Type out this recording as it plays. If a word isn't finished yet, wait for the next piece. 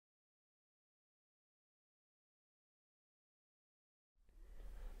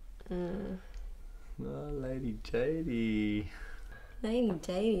Mm. Oh, Lady Jadie. Lady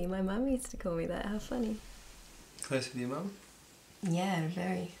Jadie, my mum used to call me that. How funny. Close with your mum? Yeah,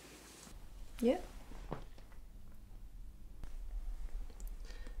 very. Yeah.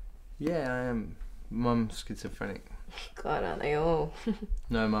 Yeah, I am. Mum's schizophrenic. God, aren't they all?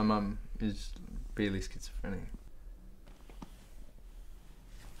 No, my mum is really schizophrenic.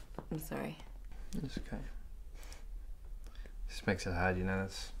 I'm sorry. It's okay. This makes it hard, you know,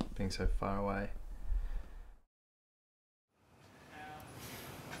 it's being so far away.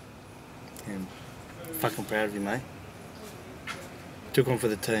 I'm fucking proud of you, mate. Took one for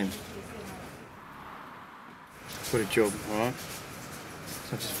the team. What a job, alright?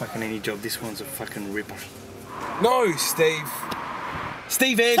 It's not just fucking any job, this one's a fucking ripper. No, Steve.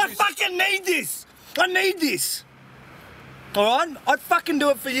 Steve Andrews. I fucking need this! I need this! Alright? I'd fucking do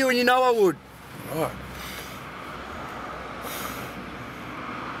it for you and you know I would. Right.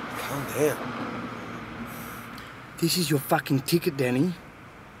 Calm down. This is your fucking ticket, Danny.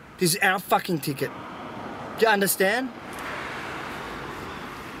 This is our fucking ticket. Do you understand?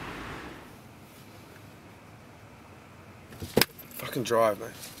 Fucking drive, mate.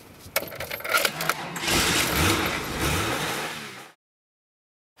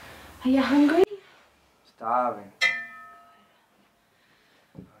 Are you hungry? Starving.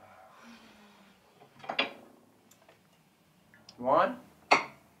 Wine?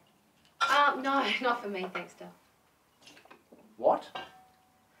 No, not for me, thanks, Dale. What?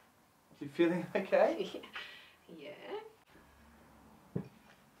 You feeling okay? Yeah.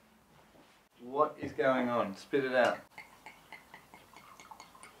 What is going on? Spit it out.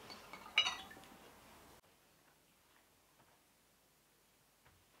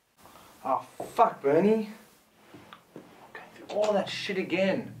 Oh, fuck, Bernie. I'm going through all that shit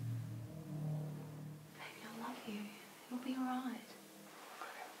again. Baby, I love you. It'll be alright.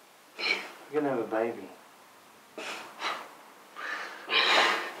 You're gonna have a baby.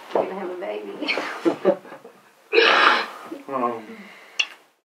 You're gonna have a baby. Oh.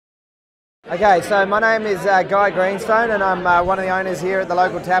 Okay, so my name is Guy Greenstone and I'm one of the owners here at the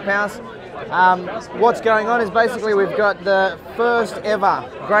local tap house. What's going on is basically we've got the first ever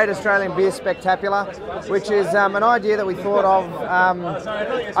Great Australian Beer Spectacular, which is an idea that we thought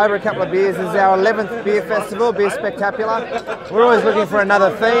of over a couple of beers. This is our 11th beer festival, Beer Spectacular. We're always looking for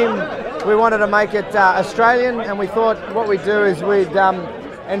another theme. We wanted to make it Australian, and we thought what we'd do is we'd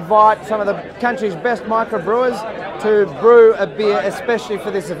invite some of the country's best microbrewers to brew a beer especially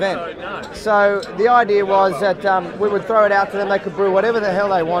for this event. So the idea was that we would throw it out to them, they could brew whatever the hell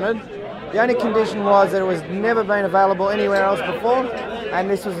they wanted. The only condition was that it was never been available anywhere else before, and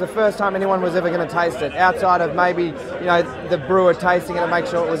this was the first time anyone was ever going to taste it, outside of maybe, you know, the brewer tasting it to make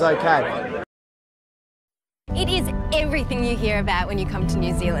sure it was okay. It is everything you hear about when you come to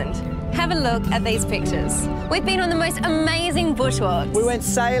New Zealand. Have a look at these pictures. We've been on the most amazing bushwalks. We went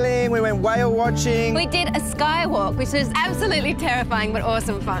sailing, we went whale watching. We did a skywalk, which was absolutely terrifying but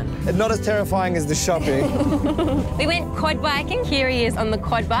awesome fun. Not as terrifying as the shopping. We went quad biking. Here he is on the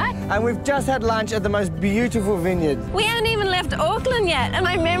quad bike. And we've just had lunch at the most beautiful vineyard. We haven't even left Auckland yet, and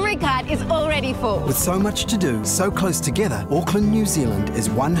my memory card is already full. With so much to do, so close together, Auckland, New Zealand is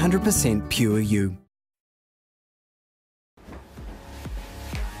 100% pure you.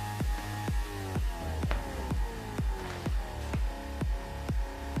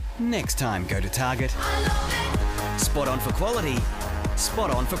 Next time, go to Target. Spot on for quality, spot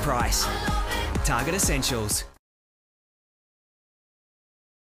on for price. Target Essentials.